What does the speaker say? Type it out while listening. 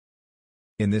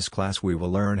In this class we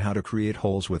will learn how to create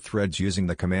holes with threads using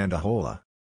the command ahola.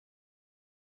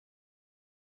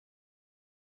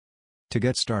 To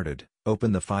get started,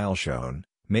 open the file shown,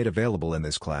 made available in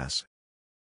this class.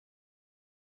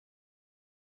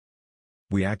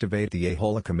 We activate the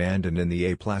ahola command, and in the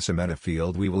A placemeta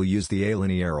field we will use the A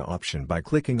linear option by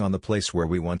clicking on the place where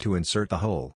we want to insert the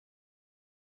hole.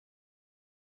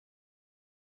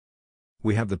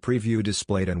 We have the preview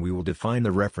displayed, and we will define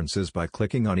the references by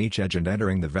clicking on each edge and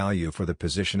entering the value for the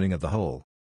positioning of the hole.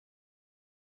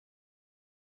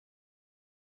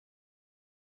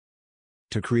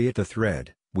 To create the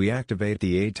thread, we activate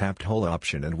the A tapped hole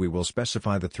option, and we will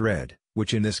specify the thread,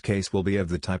 which in this case will be of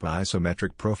the type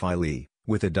isometric profile E,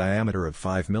 with a diameter of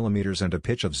 5 mm and a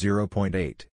pitch of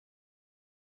 0.8.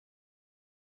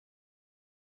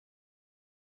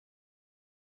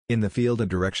 In the field of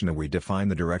direction we define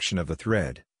the direction of the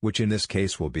thread, which in this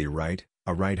case will be right,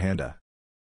 a right-hander.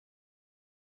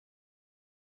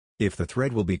 If the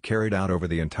thread will be carried out over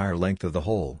the entire length of the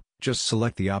hole, just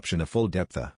select the option of full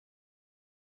depth.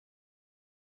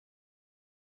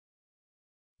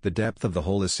 The depth of the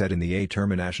hole is set in the A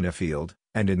termination field,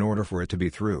 and in order for it to be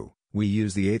through, we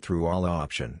use the A through all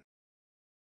option.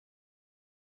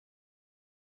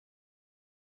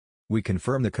 We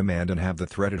confirm the command and have the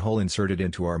threaded hole inserted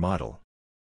into our model.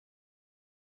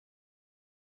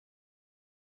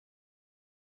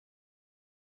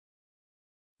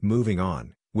 Moving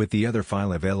on, with the other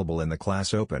file available in the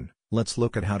class open, let's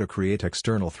look at how to create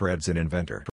external threads in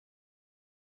Inventor.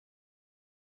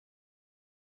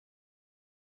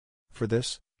 For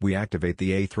this, we activate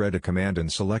the A thread command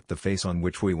and select the face on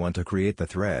which we want to create the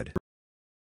thread.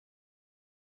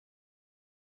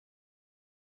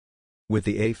 With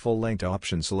the A full-length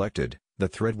option selected, the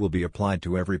thread will be applied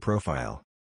to every profile.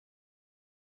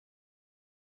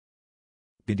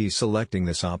 By deselecting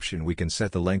this option we can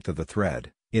set the length of the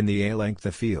thread, in the A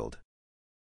length field.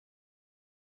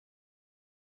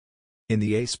 In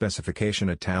the A specification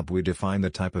tab we define the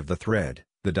type of the thread,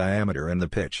 the diameter and the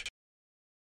pitch.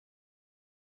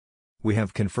 We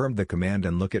have confirmed the command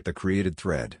and look at the created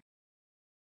thread.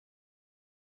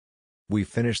 We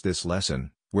finished this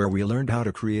lesson, where we learned how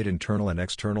to create internal and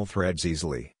external threads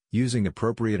easily, using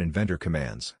appropriate Inventor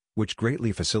commands, which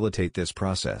greatly facilitate this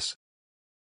process.